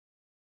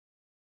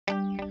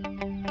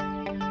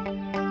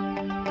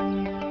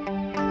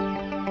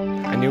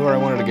knew where I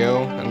wanted to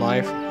go in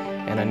life,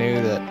 and I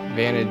knew that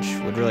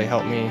Vantage would really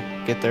help me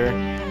get there.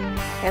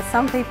 Yeah,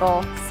 some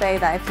people say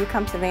that if you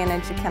come to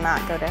Vantage, you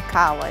cannot go to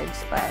college,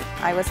 but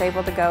I was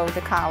able to go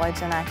to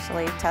college and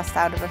actually test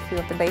out of a few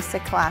of the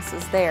basic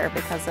classes there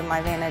because of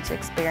my Vantage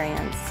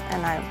experience,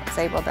 and I was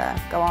able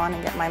to go on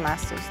and get my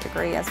master's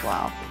degree as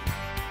well.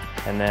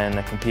 And then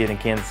I competed in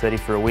Kansas City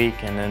for a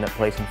week and ended up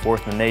placing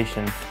 4th in the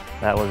nation.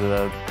 That was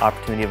an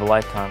opportunity of a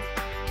lifetime.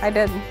 I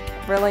did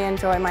really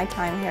enjoy my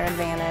time here at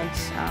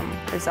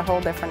Vantage. There's a whole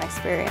different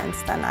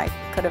experience than I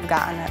could have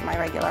gotten at my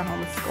regular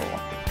home school.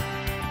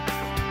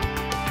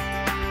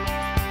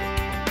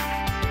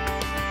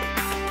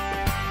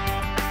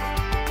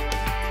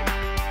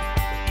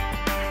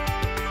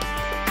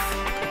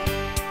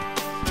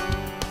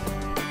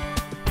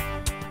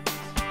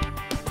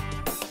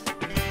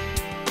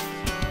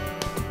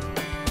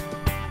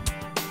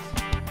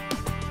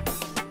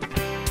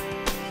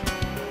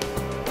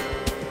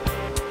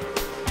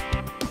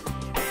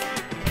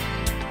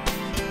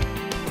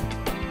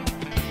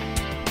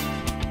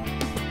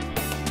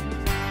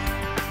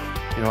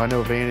 I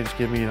know Vantage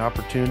gave me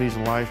opportunities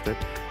in life that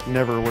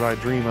never would I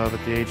dream of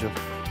at the age of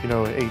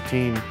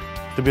 18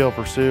 to be able to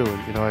pursue.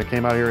 And I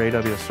came out here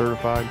AWS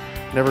certified.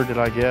 Never did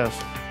I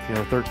guess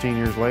 13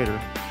 years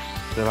later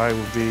that I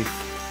would be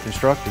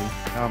instructing.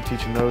 Now I'm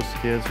teaching those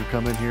kids who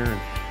come in here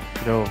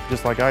and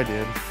just like I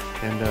did,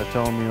 and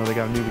tell them they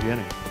got a new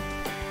beginning.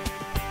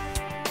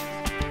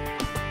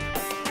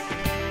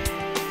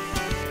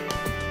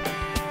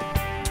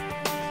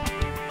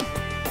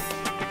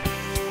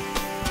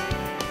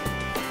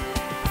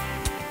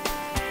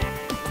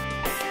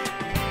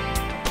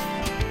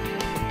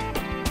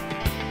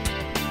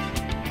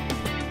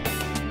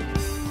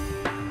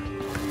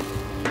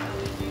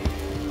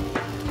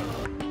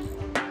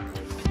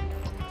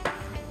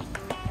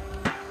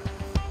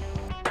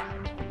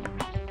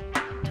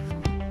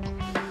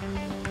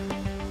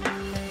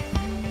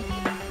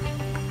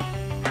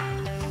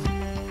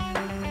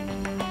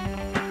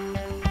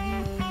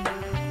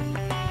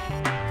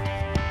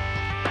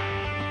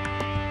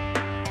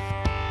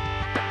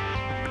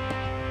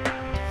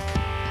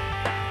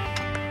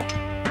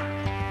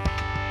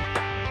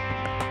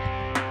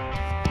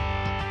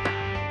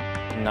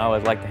 And I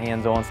always like the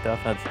hands-on stuff.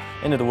 That's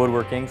into the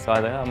woodworking, so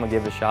I thought I'm gonna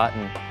give it a shot,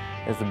 and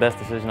it's the best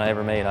decision I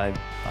ever made. I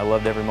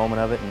loved every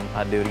moment of it, and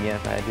I'd do it again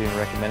if I had to, and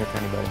recommend it to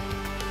anybody.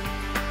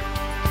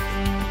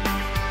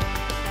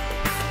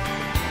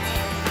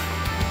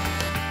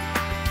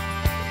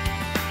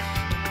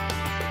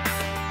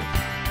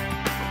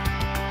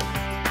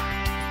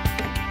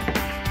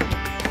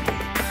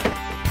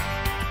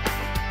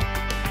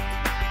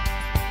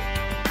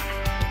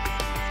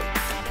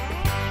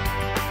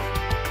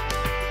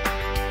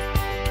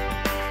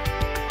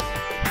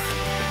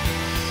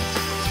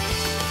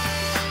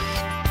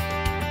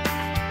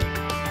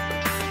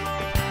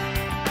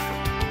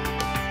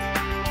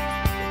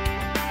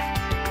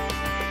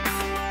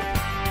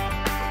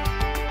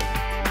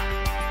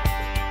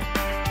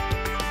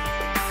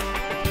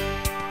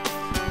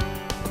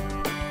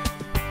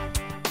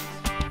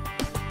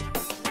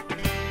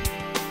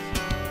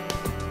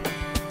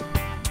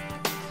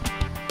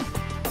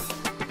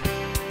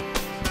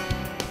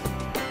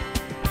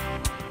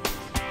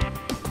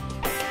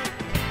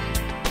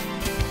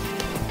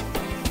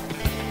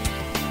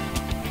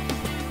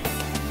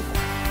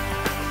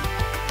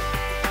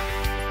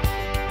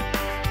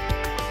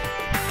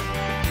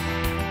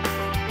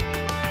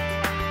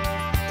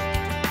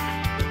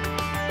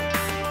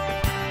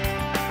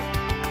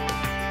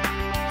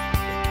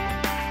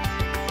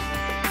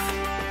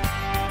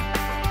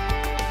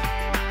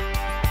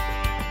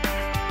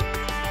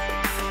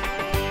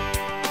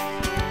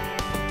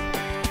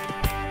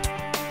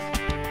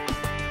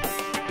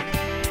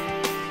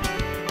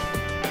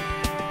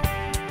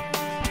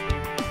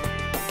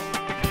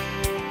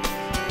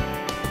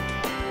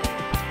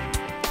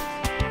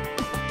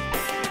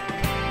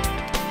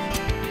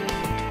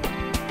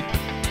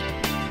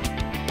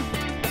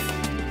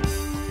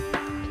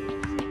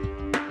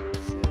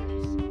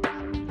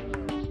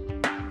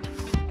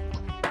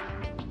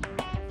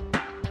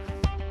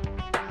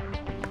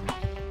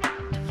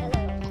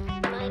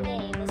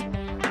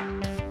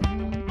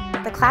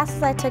 The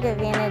classes I took at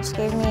Vantage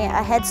gave me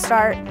a head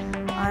start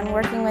on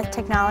working with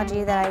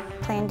technology that I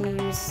plan to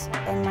use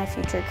in my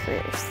future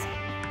careers.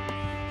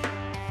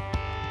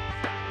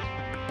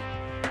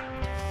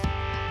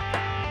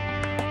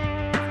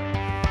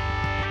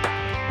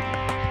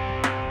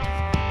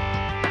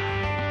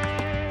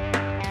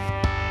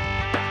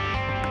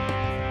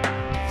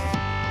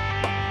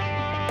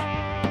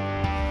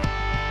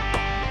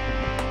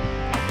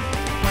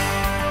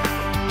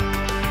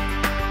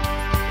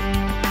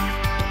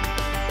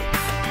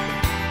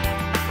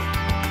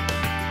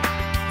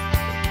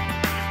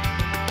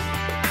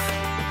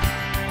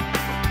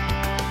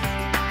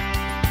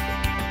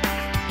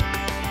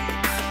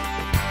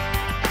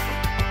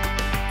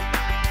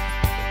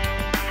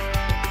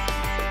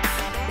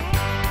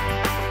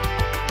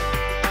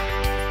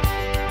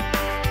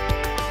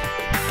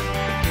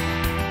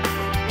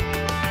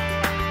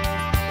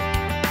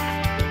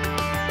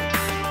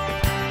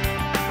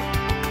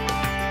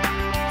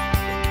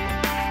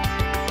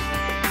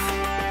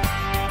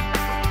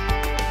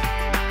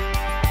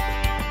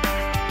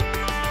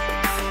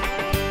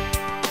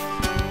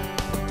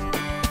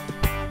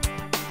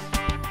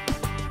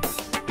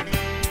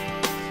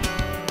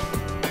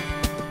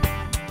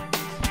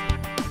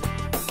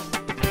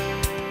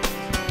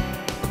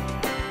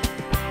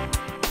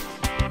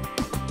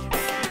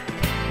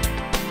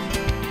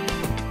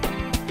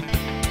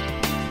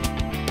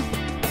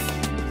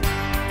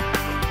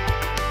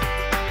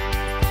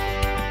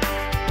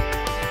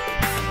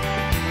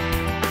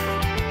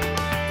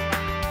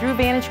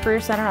 Vantage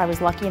Career Center, I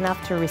was lucky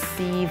enough to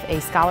receive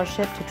a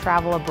scholarship to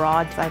travel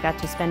abroad. So I got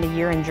to spend a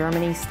year in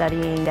Germany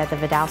studying at the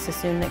Vidal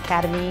Sassoon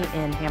Academy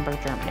in Hamburg,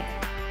 Germany.